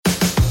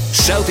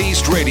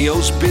Southeast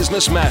Radio's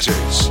Business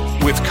Matters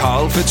with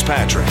Carl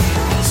Fitzpatrick.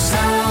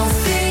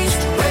 Southeast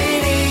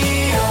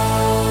Radio.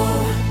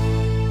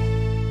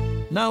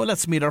 Now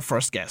let's meet our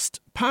first guest,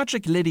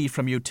 Patrick Liddy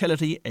from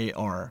Utility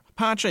AR.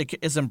 Patrick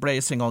is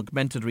embracing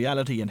augmented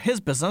reality in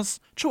his business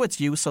through its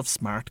use of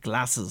smart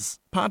glasses.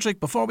 Patrick,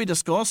 before we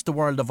discuss the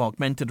world of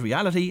augmented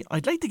reality,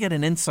 I'd like to get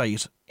an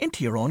insight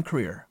into your own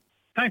career.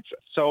 Thanks.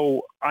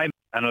 So I'm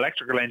an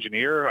electrical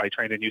engineer. I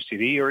trained in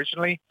UCD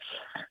originally,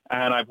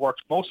 and I've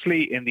worked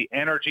mostly in the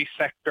energy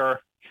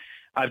sector.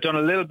 I've done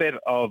a little bit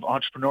of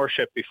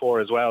entrepreneurship before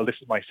as well. This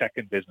is my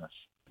second business.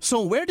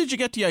 So where did you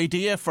get the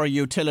idea for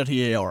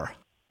Utility AR?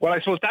 Well, I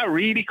suppose that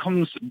really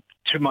comes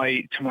to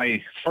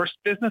my first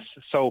business.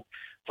 So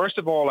first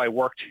of all, I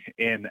worked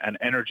in an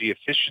energy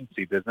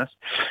efficiency business,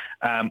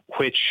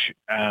 which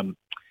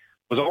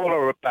was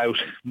all about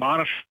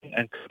monitoring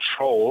and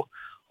control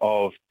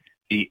of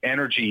the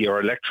energy or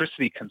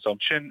electricity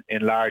consumption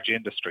in large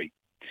industry.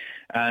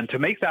 And to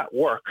make that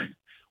work,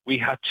 we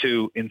had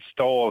to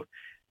install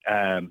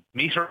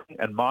metering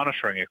and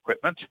monitoring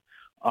equipment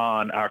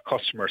on our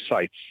customer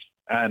sites.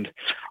 And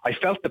I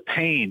felt the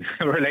pain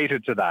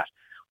related to that,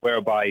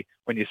 whereby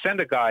when you send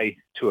a guy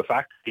to a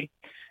factory,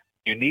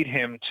 you need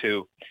him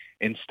to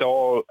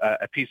install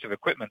a piece of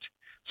equipment.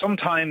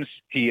 Sometimes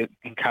he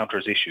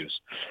encounters issues,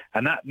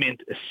 and that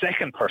meant a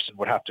second person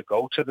would have to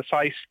go to the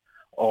site,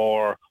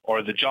 or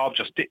the job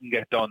just didn't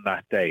get done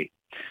that day.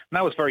 And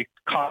that was very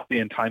costly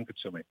and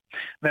time-consuming.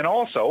 Then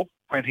also,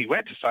 when he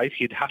went to site,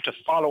 he'd have to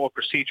follow a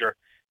procedure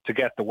to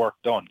get the work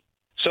done.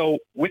 So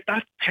with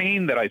that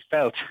pain that I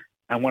felt,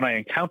 and when I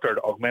encountered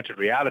augmented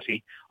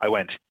reality, I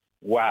went,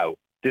 wow,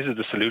 this is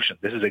the solution.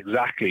 This is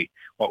exactly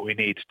what we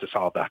need to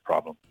solve that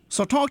problem.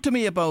 So talk to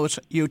me about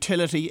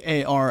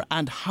Utility AR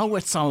and how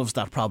it solves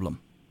that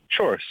problem.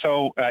 Sure.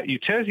 So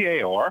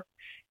Utility AR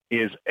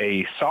is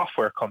a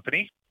software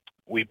company.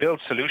 We build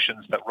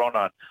solutions that run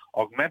on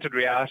augmented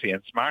reality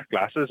and smart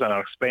glasses, and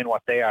I'll explain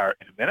what they are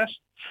in a minute.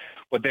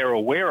 But they're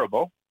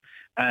wearable,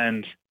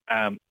 and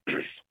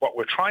what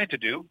we're trying to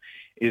do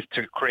is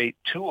to create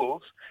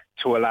tools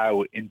to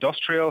allow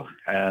industrial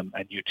and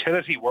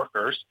utility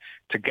workers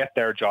to get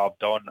their job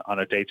done on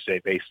a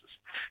day-to-day basis.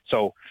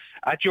 So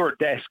at your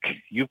desk,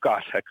 you've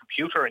got a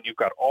computer and you've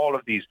got all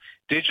of these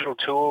digital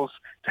tools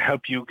to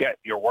help you get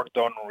your work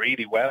done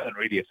really well and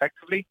really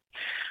effectively.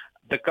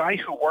 The guy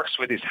who works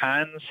with his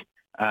hands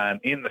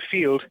in the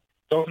field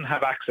doesn't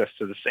have access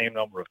to the same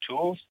number of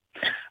tools.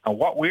 And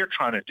what we're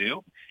trying to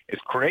do is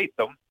create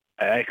them,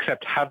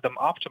 except have them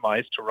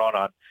optimized to run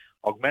on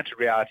augmented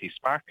reality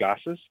smart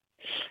glasses,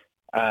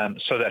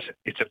 so that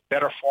it's a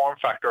better form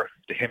factor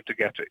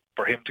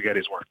for him to get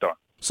his work done.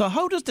 So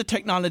how does the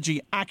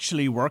technology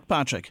actually work,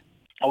 Patrick?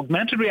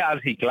 Augmented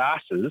reality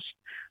glasses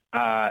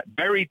are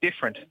very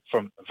different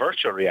from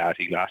virtual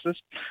reality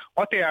glasses.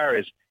 What they are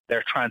is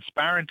they're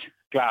transparent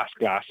glass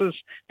glasses.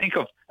 Think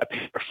of a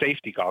pair of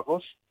safety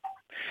goggles.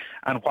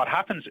 And what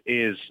happens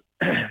is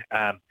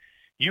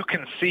you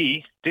can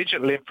see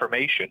digital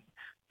information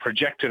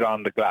projected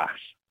on the glass.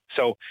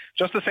 So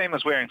just the same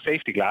as wearing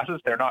safety glasses,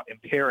 they're not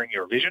impairing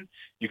your vision.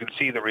 You can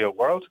see the real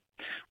world,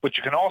 but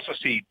you can also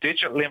see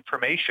digital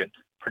information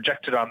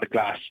projected on the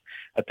glass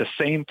at the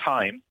same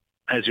time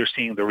as you're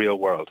seeing the real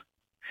world.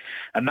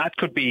 And that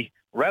could be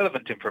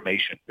relevant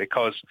information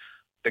because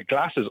the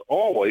glasses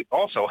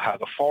also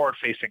have a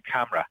forward-facing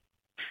camera.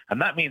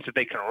 And that means that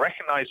they can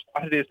recognize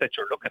what it is that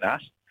you're looking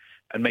at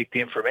and make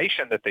the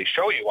information that they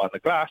show you on the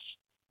glass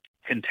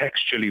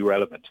contextually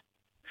relevant.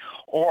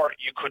 Or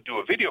you could do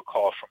a video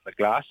call from the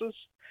glasses,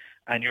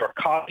 and your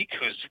colleague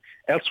who's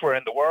elsewhere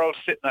in the world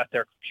sitting at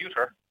their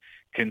computer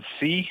can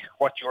see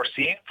what you're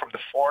seeing from the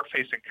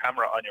forward-facing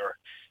camera on your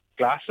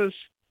glasses,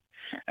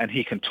 and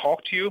he can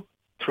talk to you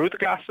through the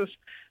glasses,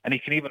 and he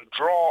can even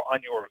draw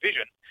on your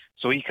vision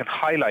so he can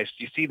highlight,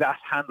 you see that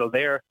handle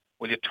there,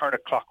 will you turn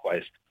it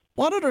clockwise?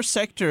 What other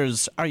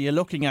sectors are you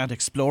looking at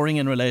exploring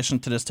in relation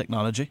to this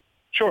technology?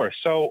 Sure.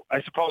 So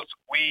I suppose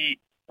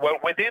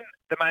within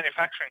the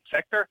manufacturing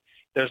sector,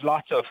 there's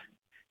lots of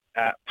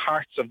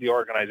parts of the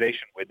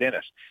organization within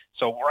it.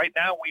 So right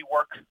now we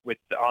work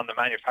on the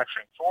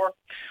manufacturing floor,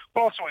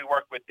 but also we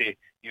work with the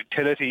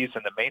utilities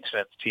and the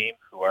maintenance team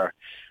who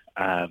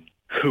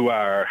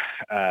are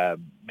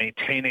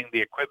maintaining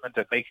the equipment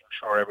and making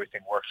sure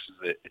everything works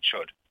as it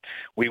should.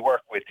 We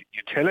work with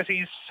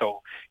utilities,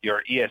 so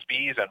your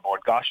ESBs and Bord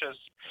Gáis,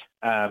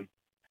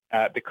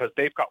 because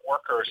they've got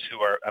workers who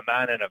are a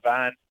man in a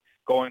van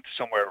going to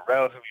somewhere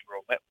relatively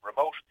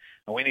remote,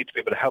 and we need to be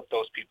able to help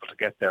those people to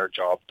get their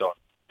job done.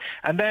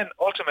 And then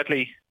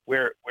ultimately,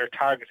 we're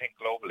targeting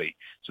globally,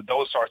 so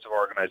those sorts of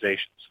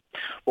organizations.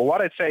 But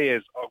what I'd say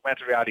is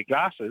augmented reality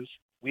glasses,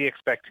 we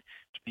expect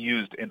to be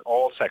used in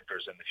all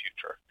sectors in the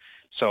future.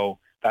 So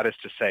that is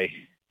to say,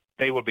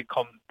 they will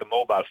become the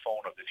mobile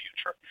phone of the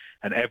future,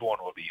 and everyone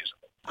will be using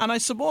them. And I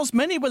suppose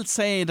many will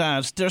say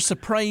that they're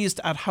surprised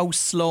at how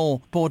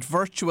slow both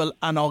virtual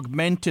and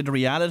augmented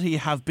reality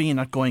have been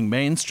at going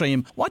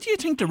mainstream. What do you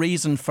think the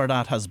reason for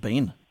that has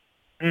been?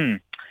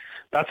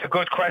 That's a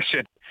good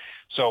question.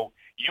 So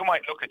you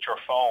might look at your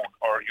phone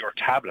or your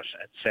tablet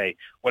and say,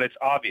 well, it's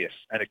obvious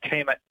and it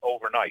came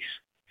overnight.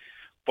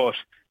 But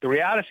the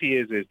reality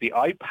is the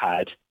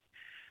iPad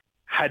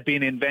had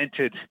been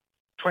invented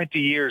 20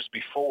 years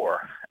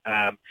before.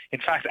 In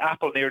fact,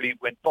 Apple nearly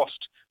went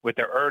bust with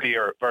their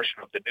earlier version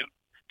of the Newton,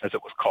 as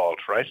it was called,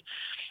 right?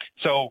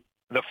 So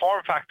the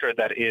form factor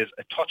that is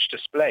a touch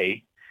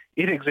display,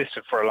 it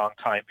existed for a long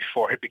time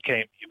before it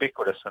became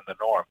ubiquitous and the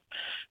norm.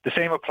 The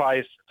same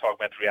applies to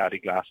augmented reality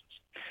glasses.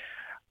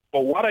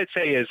 But what I'd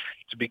say is,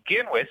 to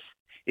begin with,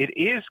 it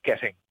is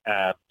getting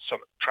some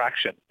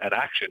traction and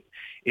action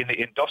in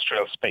the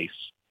industrial space,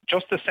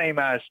 just the same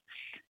as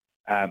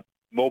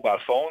mobile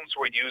phones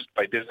were used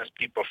by business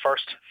people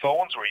first,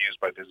 phones were used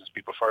by business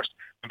people first,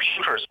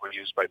 computers were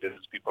used by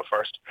business people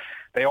first.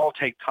 They all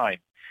take time.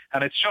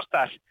 And it's just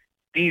that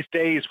these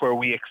days where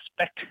we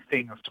expect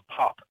things to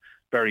pop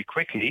very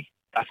quickly,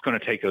 that's going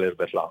to take a little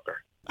bit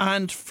longer.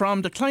 And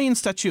from the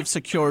clients that you've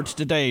secured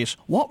to date,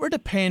 what were the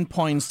pain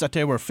points that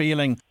they were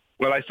feeling?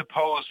 Well, I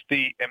suppose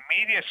the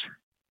immediate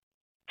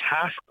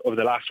task of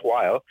the last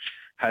while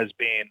has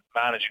been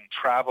managing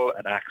travel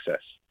and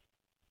access.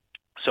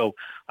 So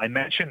I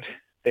mentioned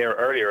there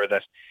earlier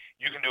that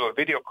you can do a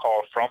video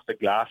call from the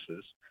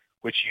glasses,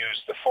 which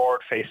use the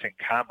forward-facing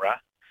camera,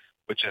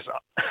 which is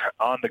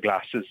on the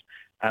glasses,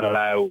 and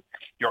allow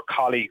your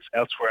colleagues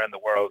elsewhere in the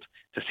world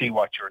to see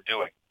what you're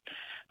doing.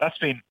 That's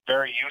been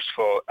very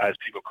useful as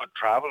people couldn't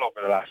travel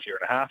over the last year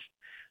and a half,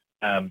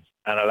 and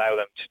allow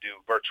them to do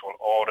virtual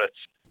audits.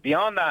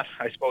 Beyond that,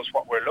 I suppose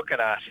what we're looking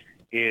at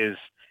is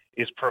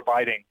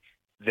providing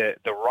the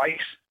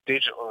right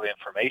digital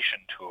information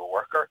to a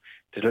worker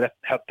to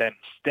help them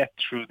step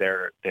through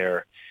their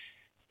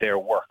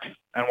work.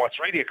 And what's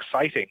really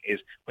exciting is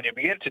when you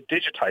begin to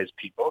digitize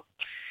people,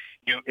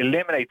 you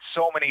eliminate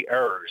so many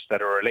errors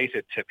that are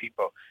related to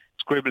people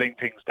scribbling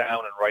things down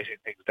and writing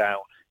things down.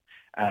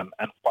 And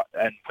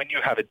when you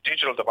have a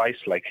digital device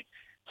like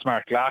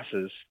smart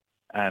glasses,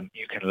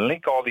 you can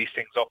link all these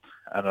things up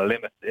and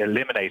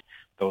eliminate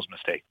those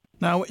mistakes.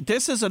 Now,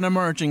 this is an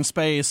emerging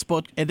space,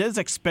 but it is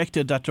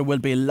expected that there will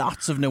be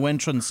lots of new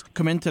entrants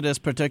come into this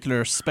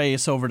particular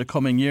space over the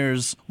coming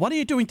years. What are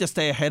you doing to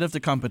stay ahead of the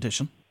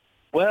competition?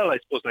 Well, I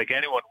suppose like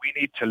anyone, we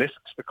need to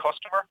listen to the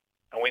customer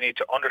and we need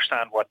to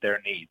understand what their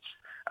needs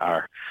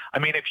are. I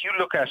mean, if you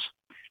look at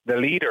the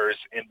leaders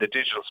in the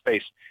digital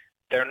space,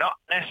 they're not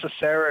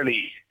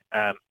necessarily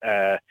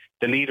the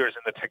leaders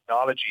in the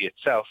technology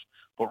itself,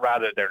 but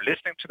rather they're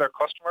listening to their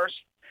customers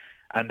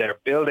and they're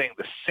building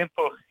the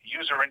simple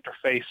user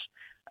interface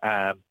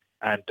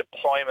and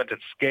deployment and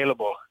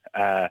scalable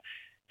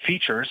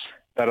features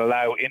that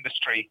allow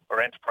industry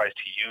or enterprise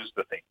to use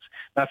the things.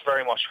 That's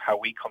very much how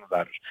we come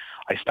about it.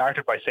 I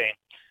started by saying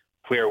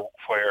where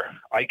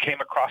I came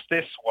across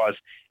this was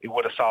it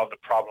would have solved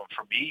a problem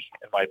for me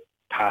in my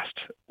past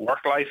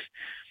work life.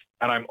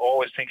 And I'm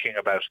always thinking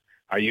about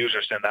our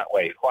users in that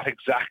way. What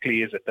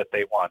exactly is it that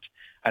they want?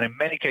 And in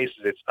many cases,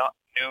 it's not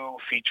new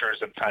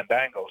features and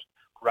fandangles.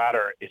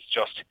 Rather, it's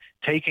just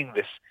taking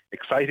this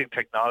exciting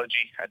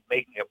technology and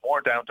making it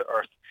more down to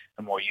earth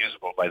and more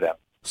usable by them.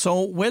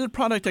 So will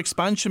product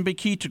expansion be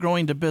key to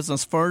growing the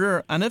business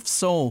further? And if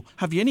so,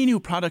 have you any new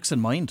products in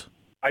mind?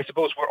 I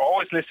suppose we're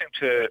always listening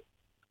to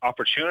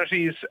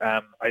opportunities.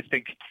 I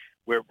think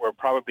we're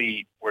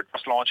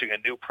just launching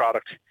a new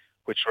product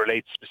which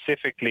relates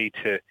specifically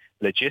to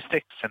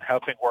logistics and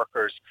helping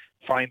workers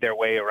find their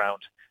way around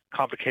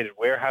complicated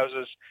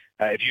warehouses.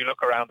 If you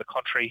look around the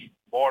country,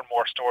 more and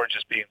more storage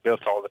is being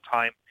built all the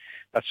time.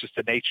 That's just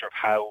the nature of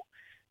how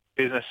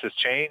business has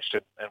changed,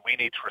 and we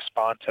need to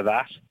respond to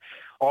that.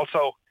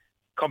 Also,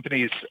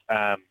 companies,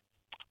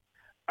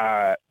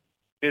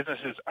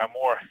 businesses are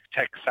more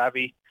tech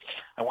savvy,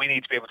 and we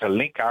need to be able to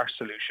link our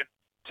solution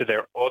to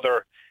their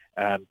other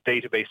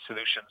database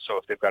solutions. So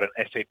if they've got an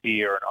SAP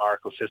or an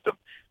Oracle system,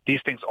 these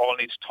things all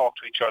need to talk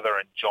to each other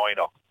and join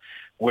up.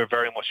 We're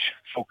very much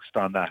focused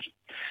on that.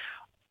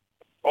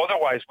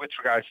 Otherwise, with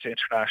regards to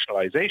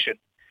internationalization,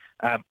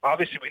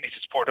 obviously we need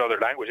to support other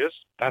languages.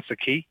 That's the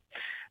key.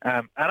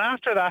 And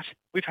after that,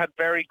 we've had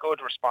very good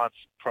response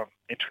from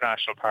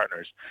international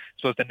partners.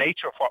 So the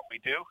nature of what we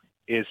do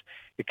is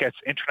it gets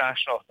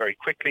international very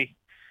quickly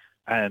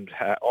and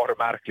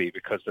automatically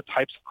because the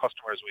types of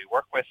customers we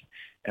work with,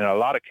 in a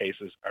lot of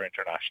cases, are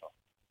international.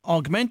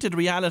 Augmented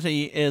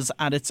reality is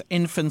at its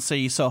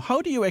infancy, so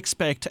how do you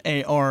expect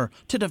AR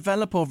to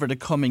develop over the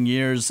coming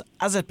years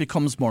as it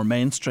becomes more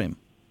mainstream?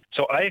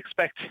 So I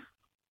expect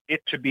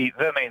it to be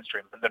the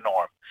mainstream and the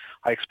norm.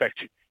 I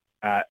expect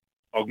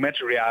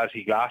augmented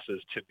reality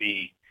glasses to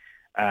be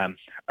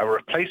a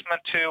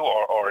replacement to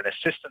or an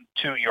assistant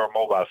to your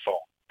mobile phone.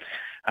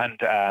 And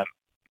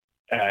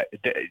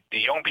the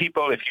young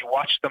people, if you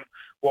watch them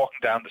walking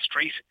down the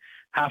street,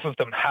 half of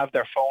them have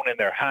their phone in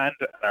their hand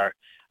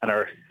and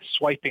are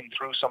swiping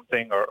through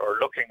something or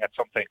looking at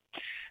something.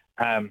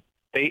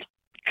 They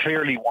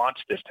clearly want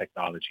this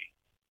technology.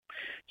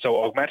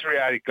 So augmented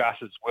reality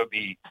glasses will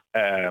be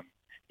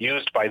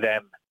used by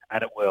them,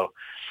 and it will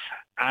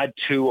add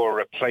to or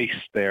replace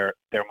their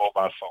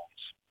mobile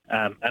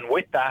phones. And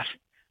with that,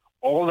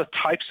 all the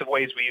types of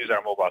ways we use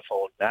our mobile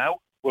phone now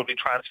will be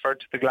transferred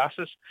to the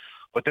glasses,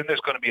 but then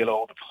there's going to be a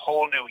load of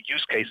whole new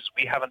use cases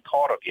we haven't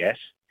thought of yet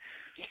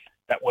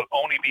that will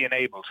only be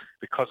enabled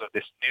because of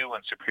this new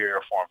and superior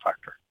form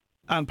factor.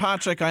 And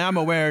Patrick, I am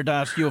aware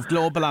that you have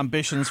global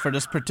ambitions for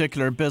this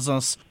particular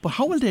business, but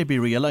how will they be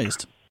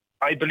realised?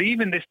 I believe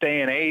in this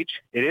day and age,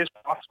 it is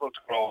possible to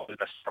grow a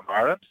business from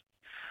Ireland.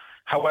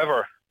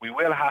 However, we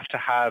will have to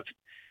have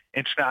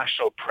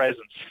international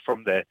presence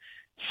from the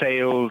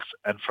sales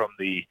and from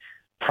the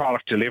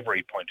product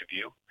delivery point of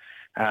view.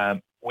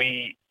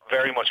 We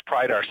very much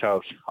pride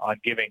ourselves on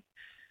giving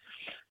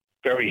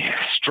very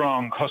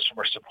strong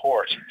customer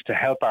support to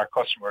help our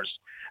customers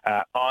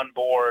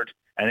onboard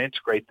and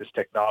integrate this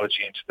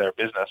technology into their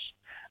business.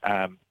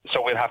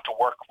 So we'll have to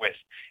work with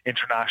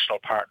international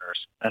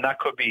partners, and that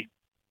could be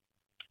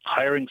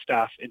hiring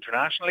staff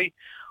internationally,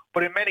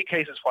 but in many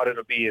cases what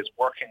it'll be is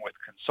working with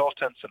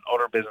consultants and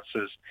other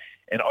businesses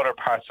in other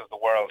parts of the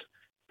world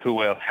who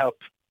will help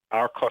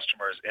our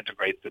customers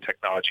integrate the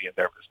technology in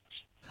their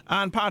business.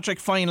 And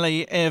Patrick,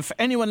 finally, if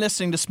anyone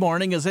listening this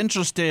morning is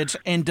interested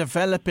in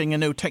developing a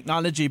new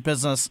technology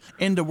business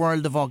in the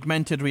world of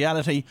augmented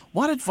reality,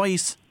 what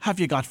advice have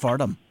you got for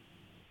them?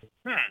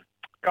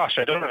 Gosh,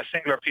 I don't have a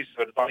singular piece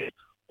of advice.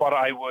 What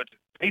I would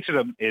say to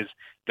them is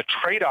the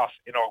trade-off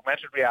in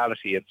augmented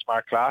reality and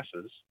smart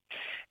glasses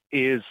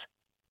is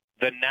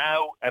the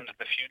now and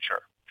the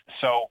future.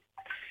 So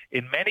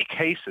in many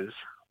cases,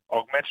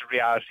 augmented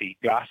reality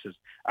glasses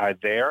are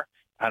there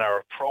and are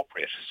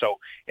appropriate. So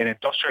in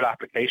industrial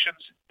applications,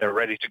 they're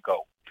ready to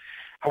go.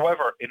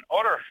 However, in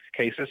other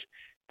cases,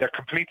 they're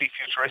completely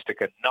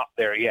futuristic and not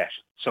there yet.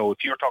 So if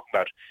you're talking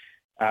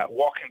about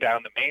walking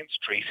down the main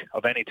street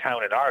of any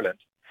town in Ireland,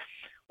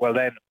 well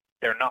then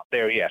they're not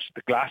there yet.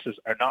 The glasses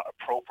are not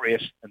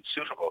appropriate and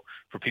suitable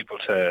for people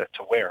to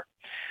wear.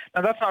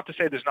 Now that's not to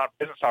say there's not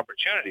business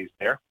opportunities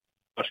there,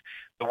 but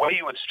the way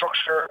you would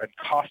structure and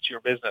cost your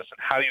business and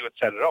how you would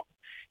set it up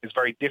is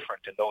very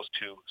different in those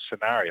two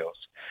scenarios.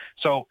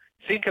 So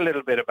think a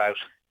little bit about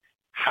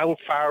how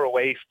far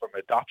away from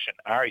adoption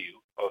are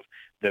you of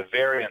the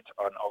variant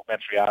on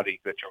augmented reality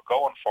that you're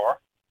going for,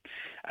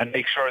 and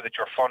make sure that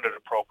you're funded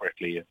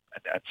appropriately and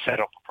set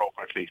up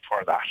appropriately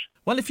for that.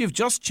 Well, if you've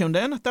just tuned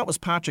in, that was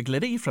Patrick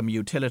Liddy from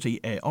Utility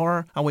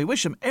AR, and we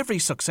wish him every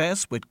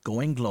success with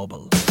going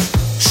global.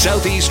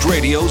 Southeast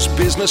Radio's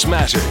Business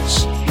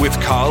Matters with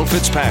Carl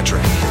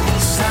Fitzpatrick.